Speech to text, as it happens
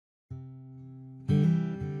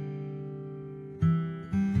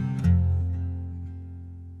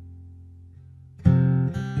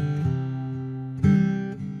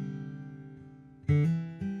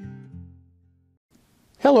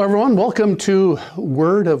Hello everyone, welcome to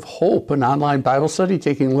Word of Hope, an online Bible study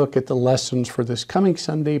taking a look at the lessons for this coming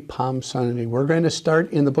Sunday, Palm Sunday. We're going to start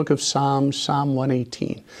in the book of Psalms, Psalm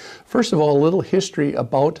 118. First of all, a little history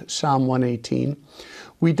about Psalm 118.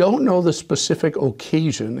 We don't know the specific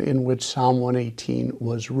occasion in which Psalm 118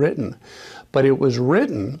 was written, but it was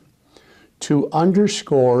written to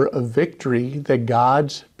underscore a victory that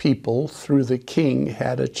God's people through the king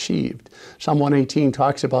had achieved. Psalm 118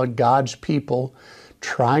 talks about God's people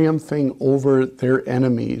triumphing over their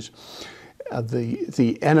enemies.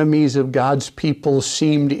 The enemies of God's people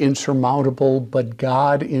seemed insurmountable, but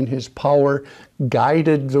God in his power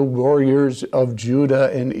guided the warriors of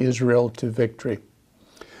Judah and Israel to victory.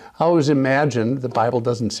 I always imagined, the Bible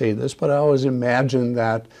doesn't say this, but I always imagined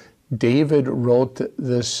that David wrote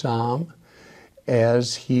this psalm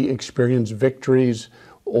as he experienced victories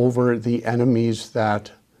over the enemies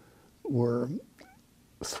that were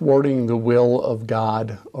thwarting the will of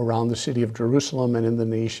God around the city of Jerusalem and in the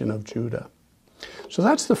nation of Judah. So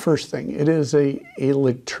that's the first thing. It is a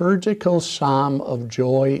liturgical psalm of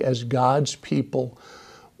joy as God's people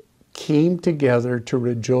came together to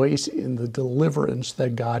rejoice in the deliverance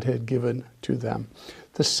that God had given to them.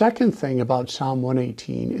 The second thing about Psalm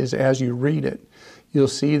 118 is as you read it, you'll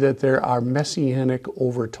see that there are messianic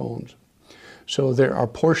overtones. So there are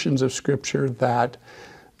portions of Scripture that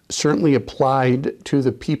certainly applied to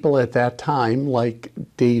the people at that time, like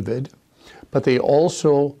David, but they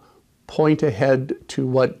also point ahead to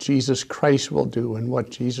what Jesus Christ will do and what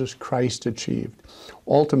Jesus Christ achieved.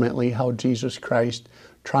 Ultimately, how Jesus Christ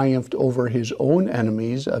triumphed over his own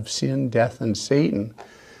enemies of sin, death, and Satan,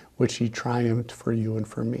 which he triumphed for you and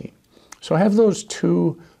for me. So have those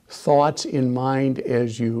two thoughts in mind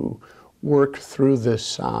as you work through this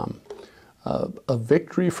psalm. A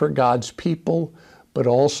victory for God's people, but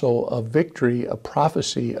also a victory, a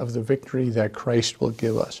prophecy of the victory that Christ will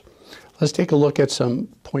give us. Let's take a look at some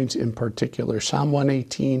points in particular. Psalm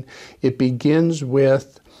 118, it begins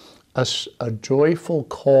with a joyful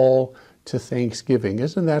call to thanksgiving.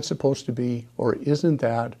 Isn't that supposed to be, or isn't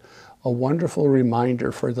that a wonderful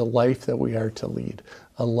reminder for the life that we are to lead?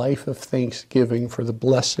 A life of thanksgiving for the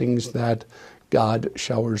blessings that God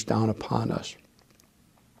showers down upon us.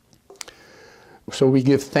 So we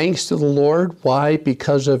give thanks to the Lord. Why?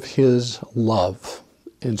 Because of his love.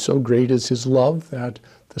 And so great is his love that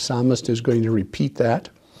the psalmist is going to repeat that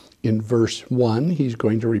in verse 1. He's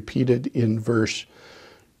going to repeat it in verse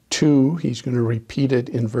 2. He's going to repeat it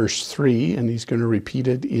in verse 3. And he's going to repeat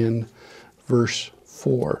it in verse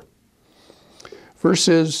 4.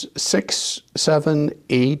 Verses 6, 7,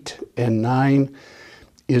 8, and 9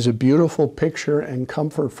 is a beautiful picture and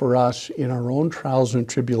comfort for us in our own trials and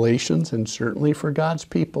tribulations, and certainly for God's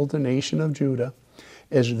people, the nation of Judah.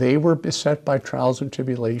 As they were beset by trials and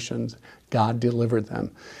tribulations, God delivered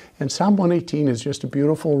them. And Psalm 118 is just a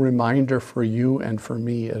beautiful reminder for you and for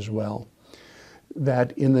me as well,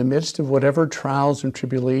 that in the midst of whatever trials and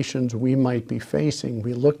tribulations we might be facing,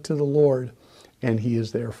 we look to the Lord and he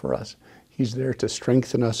is there for us. He's there to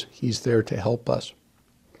strengthen us. He's there to help us.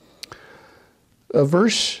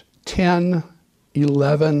 Verse 10,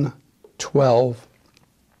 11, 12.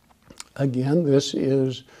 Again, this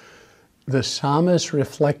is the psalmist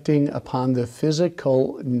reflecting upon the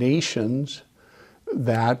physical nations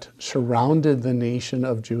that surrounded the nation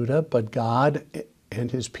of Judah, but God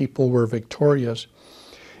and his people were victorious.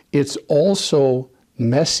 It's also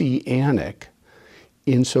messianic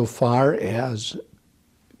insofar as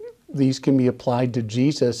these can be applied to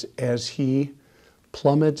Jesus as he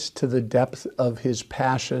plummets to the depth of his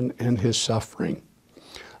passion and his suffering.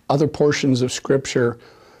 Other portions of Scripture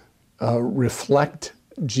reflect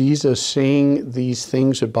Jesus saying these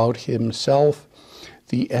things about himself.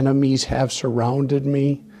 The enemies have surrounded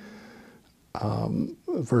me.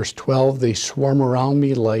 Verse 12, they swarm around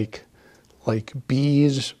me like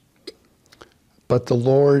bees. But the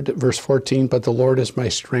Lord, verse 14, but the Lord is my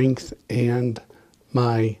strength and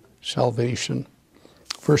my salvation.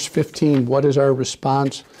 Verse 15, what is our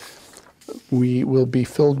response? We will be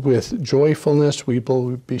filled with joyfulness. We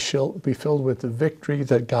will be filled with the victory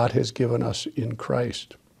that God has given us in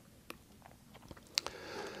Christ.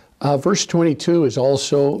 Verse 22 is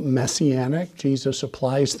also messianic. Jesus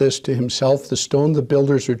applies this to himself. The stone the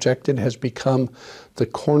builders rejected has become the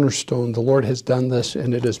cornerstone. The Lord has done this,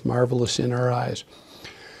 and it is marvelous in our eyes.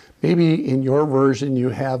 Maybe in your version you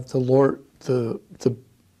have the Lord, the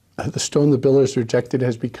stone the builders rejected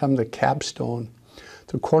has become the capstone.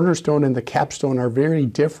 The cornerstone and the capstone are very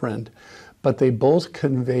different, but they both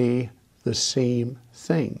convey the same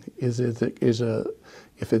thing. If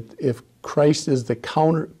Christ is the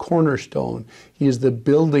cornerstone, he is the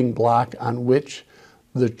building block on which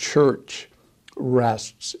the church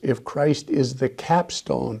rests, if Christ is the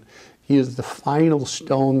capstone, he is the final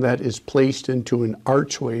stone that is placed into an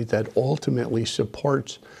archway that ultimately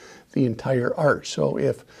supports the entire arch. So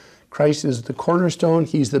if Christ is the cornerstone,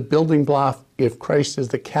 he's the building block. If Christ is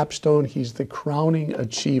the capstone, he's the crowning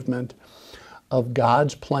achievement of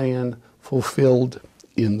God's plan fulfilled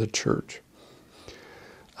in the church.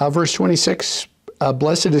 Verse 26,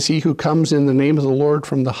 blessed is he who comes in the name of the Lord,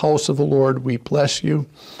 from the house of the Lord we bless you.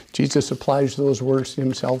 Jesus applies those words to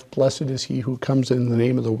himself. Blessed is he who comes in the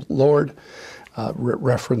name of the Lord,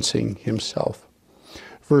 referencing himself.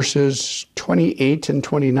 Verses 28 and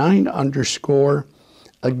 29 underscore,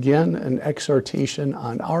 again, an exhortation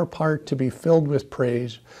on our part to be filled with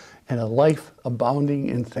praise and a life abounding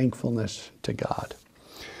in thankfulness to God.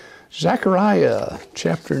 Zechariah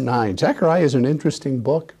chapter 9. Zechariah is an interesting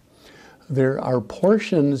book. There are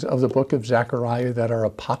portions of the book of Zechariah that are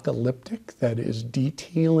apocalyptic, that is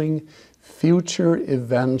detailing future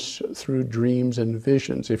events through dreams and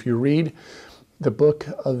visions. If you read the book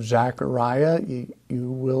of Zechariah,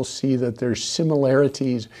 you will see that there's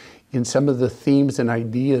similarities in some of the themes and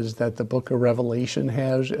ideas that the book of Revelation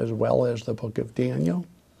has, as well as the book of Daniel.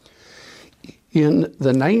 In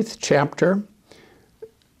the 9th chapter,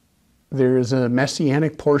 there is a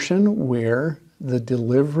messianic portion where the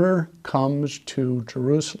deliverer comes to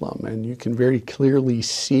Jerusalem. And you can very clearly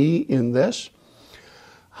see in this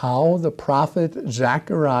how the prophet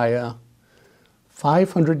Zechariah,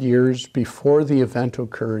 500 years before the event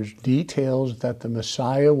occurs, details that the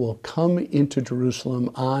Messiah will come into Jerusalem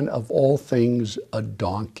on, of all things, a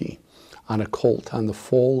donkey, on a colt, on the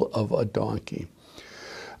foal of a donkey.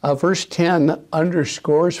 Verse 10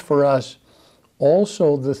 underscores for us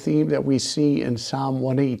also the theme that we see in Psalm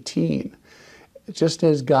 118. Just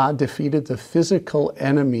as God defeated the physical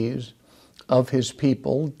enemies of his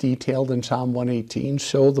people, detailed in Psalm 118,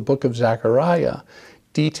 so the book of Zechariah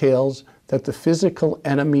details that the physical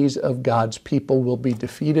enemies of God's people will be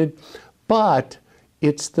defeated, but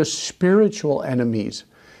it's the spiritual enemies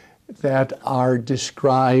that are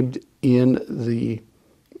described in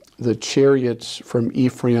the chariots from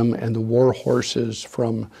Ephraim and the war horses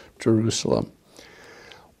from Jerusalem.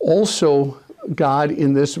 Also, God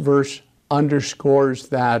in this verse underscores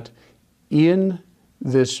that in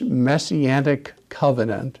this messianic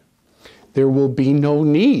covenant, there will be no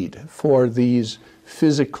need for these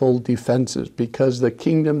physical defenses, because the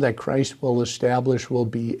kingdom that Christ will establish will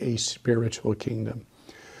be a spiritual kingdom.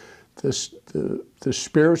 The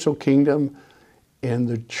spiritual kingdom and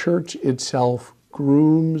the church itself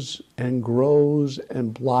grooms and grows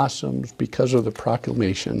and blossoms because of the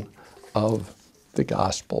proclamation of the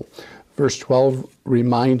gospel. Verse 12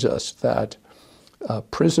 reminds us that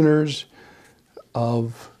prisoners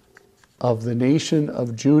of the nation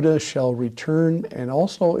of Judah shall return, and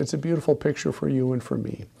also it's a beautiful picture for you and for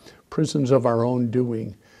me. Prisons of our own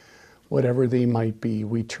doing, whatever they might be,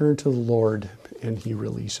 we turn to the Lord and he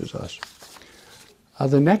releases us.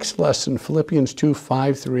 The next lesson, Philippians 2,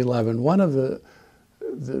 5 through 11, one of the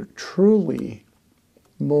truly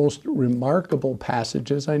most remarkable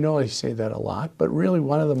passages, I know I say that a lot, but really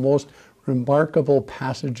one of the most remarkable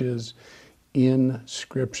passages in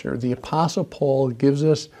Scripture. The Apostle Paul gives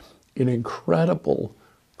us an incredible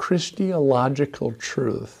Christological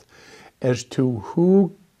truth as to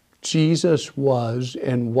who Jesus was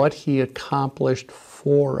and what he accomplished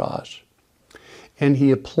for us. And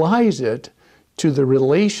he applies it to the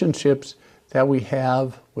relationships that we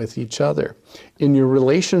have with each other. In your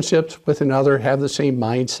relationships with another, have the same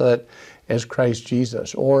mindset as Christ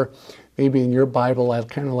Jesus. Or maybe in your Bible, I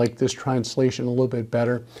kind of like this translation a little bit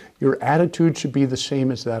better. Your attitude should be the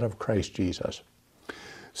same as that of Christ Jesus.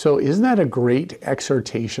 So isn't that a great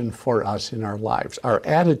exhortation for us in our lives? Our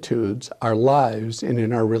attitudes, our lives, and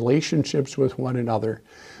in our relationships with one another,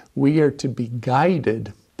 we are to be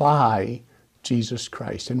guided by Jesus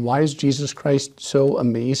Christ. And why is Jesus Christ so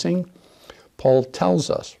amazing? Paul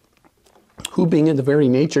tells us, who being in the very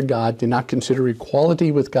nature God, did not consider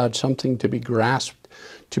equality with God something to be grasped,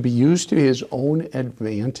 to be used to his own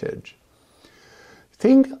advantage.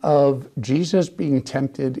 Think of Jesus being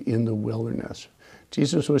tempted in the wilderness.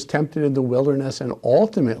 Jesus was tempted in the wilderness, and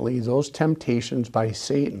ultimately those temptations by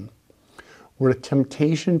Satan were a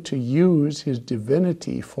temptation to use his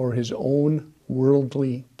divinity for his own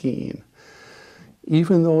worldly gain.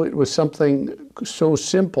 Even though it was something so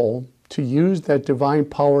simple, to use that divine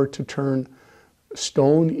power to turn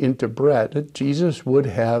stone into bread, Jesus would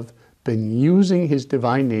have been using his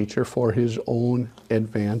divine nature for his own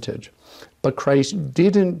advantage. But Christ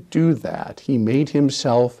didn't do that. He made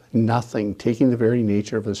himself nothing, taking the very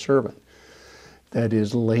nature of a servant. that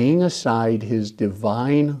is laying aside his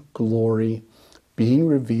divine glory, being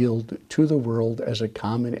revealed to the world as a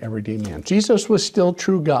common everyday man. Jesus was still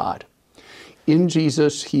true God. In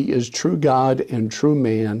Jesus, he is true God and true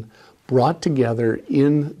man, brought together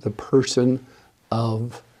in the person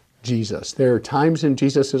of Jesus. There are times in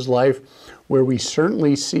Jesus' life where we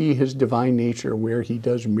certainly see his divine nature, where he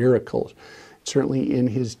does miracles, certainly in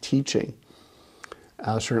his teaching,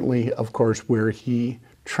 certainly, of course, where he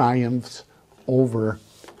triumphs over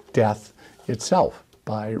death itself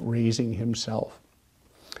by raising himself.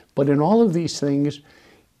 But in all of these things,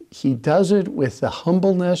 he does it with the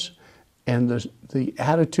humbleness and the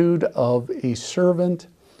attitude of a servant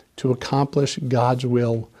to accomplish God's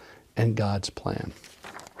will and God's plan.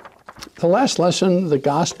 The last lesson, the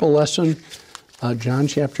gospel lesson, John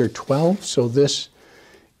chapter 12. So this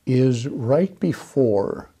is right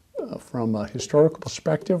before, from a historical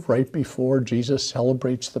perspective, right before Jesus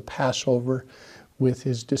celebrates the Passover with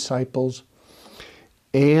his disciples.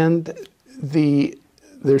 And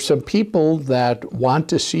there's some people that want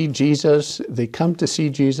to see Jesus. They come to see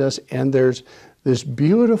Jesus, and there's this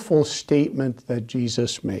beautiful statement that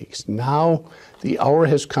Jesus makes. Now the hour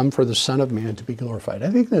has come for the Son of Man to be glorified. I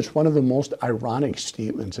think that's one of the most ironic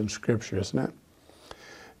statements in Scripture, isn't it?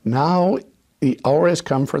 Now the hour has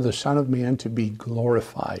come for the Son of Man to be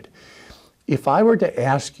glorified. If I were to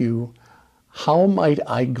ask you, how might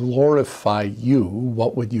I glorify you,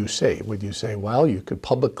 what would you say? Would you say, well, you could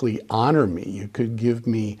publicly honor me. You could give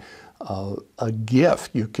me a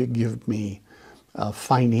gift. You could give me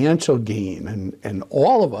financial gain. And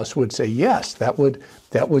all of us would say, yes, that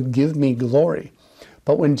would give me glory.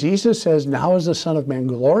 But when Jesus says, now is the Son of Man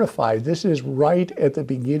glorified, this is right at the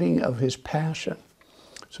beginning of his passion.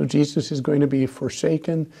 So Jesus is going to be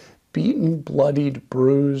forsaken, beaten, bloodied,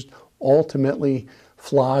 bruised, ultimately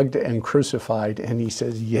flogged and crucified. And he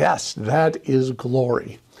says, yes, that is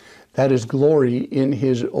glory. That is glory in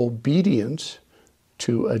his obedience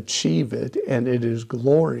to achieve it. And it is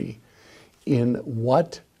glory in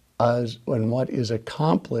what is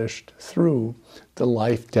accomplished through the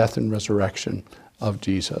life, death, and resurrection of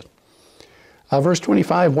Jesus. Verse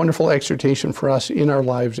 25, wonderful exhortation for us in our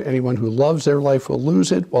lives. Anyone who loves their life will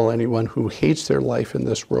lose it, while anyone who hates their life in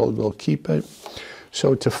this world will keep it.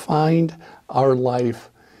 So to find our life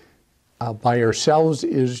by ourselves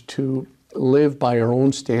is to live by our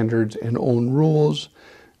own standards and own rules.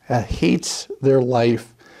 Hates their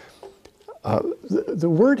life. The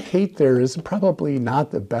word hate there is probably not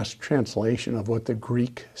the best translation of what the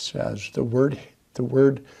Greek says. The word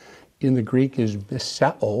in the Greek is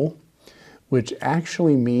miseo, which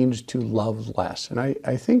actually means to love less. And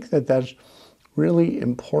I think that that's really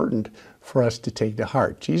important for us to take to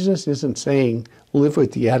heart. Jesus isn't saying, live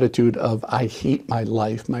with the attitude of, I hate my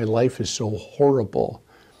life is so horrible.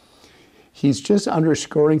 He's just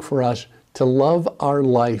underscoring for us to love our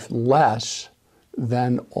life less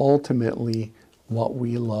than ultimately what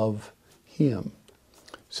we love him.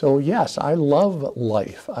 So yes, I love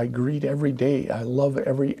life. I greet every day. I love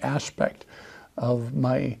every aspect of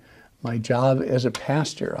my job as a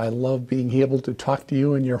pastor. I love being able to talk to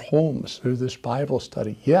you in your homes through this Bible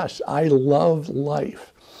study. Yes, I love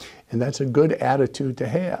life. And that's a good attitude to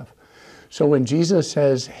have. So when Jesus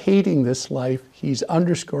says hating this life, he's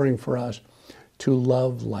underscoring for us to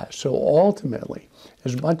love less. So ultimately,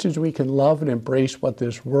 as much as we can love and embrace what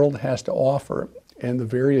this world has to offer and the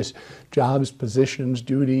various jobs, positions,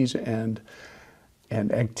 duties, and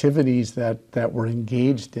activities that we're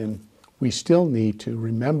engaged in, we still need to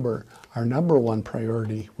remember our number one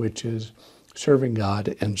priority, which is serving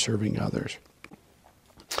God and serving others.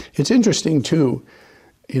 It's interesting, too,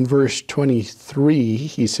 in verse 23,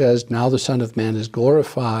 he says, now the Son of Man is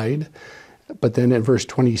glorified. But then in verse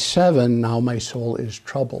 27, now my soul is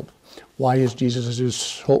troubled. Why is Jesus'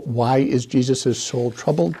 soul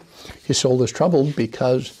troubled? His soul is troubled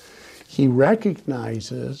because he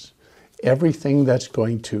recognizes everything that's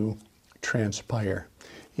going to transpire.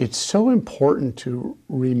 It's so important to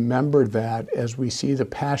remember that as we see the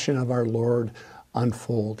passion of our Lord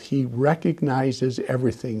unfold. He recognizes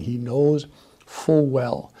everything. He knows full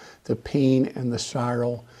well the pain and the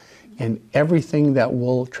sorrow and everything that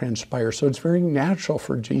will transpire. So it's very natural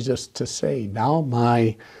for Jesus to say, now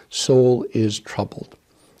my soul is troubled.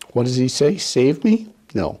 What does he say? Save me?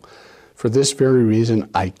 No. For this very reason,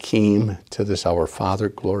 I came to this hour. Father,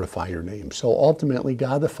 glorify your name. So ultimately,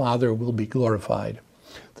 God the Father will be glorified.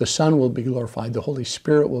 The Son will be glorified. The Holy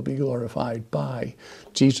Spirit will be glorified by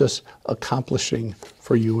Jesus accomplishing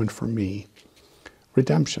for you and for me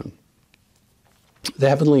redemption. The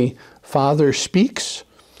Heavenly Father speaks.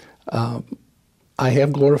 I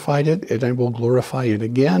have glorified it, and I will glorify it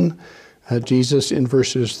again. Jesus in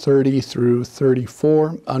verses 30 through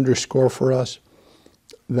 34 underscore for us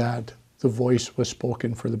that the voice was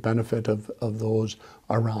spoken for the benefit of those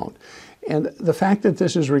around. And the fact that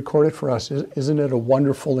this is recorded for us, isn't it a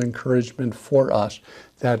wonderful encouragement for us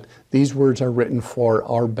that these words are written for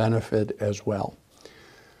our benefit as well?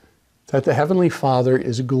 That the Heavenly Father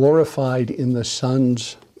is glorified in the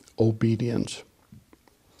Son's obedience.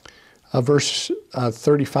 Verse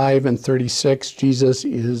 35 and 36, Jesus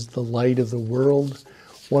is the light of the world.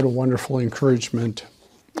 What a wonderful encouragement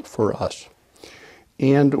for us.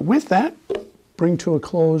 And with that, bring to a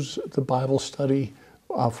close the Bible study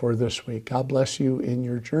for this week. God bless you in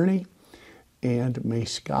your journey, and may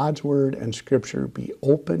God's Word and Scripture be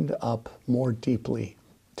opened up more deeply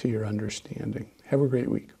to your understanding. Have a great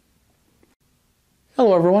week.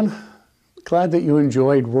 Hello, everyone. Glad that you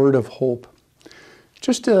enjoyed Word of Hope.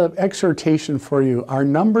 Just an exhortation for you. Our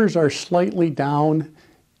numbers are slightly down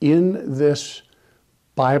in this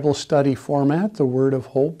Bible study format, the Word of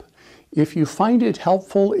Hope. If you find it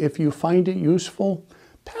helpful, if you find it useful,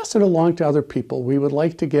 pass it along to other people. We would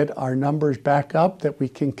like to get our numbers back up, that we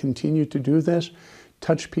can continue to do this,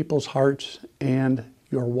 touch people's hearts, and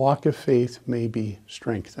your walk of faith may be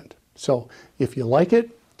strengthened. So if you like it,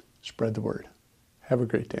 spread the word. Have a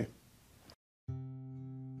great day.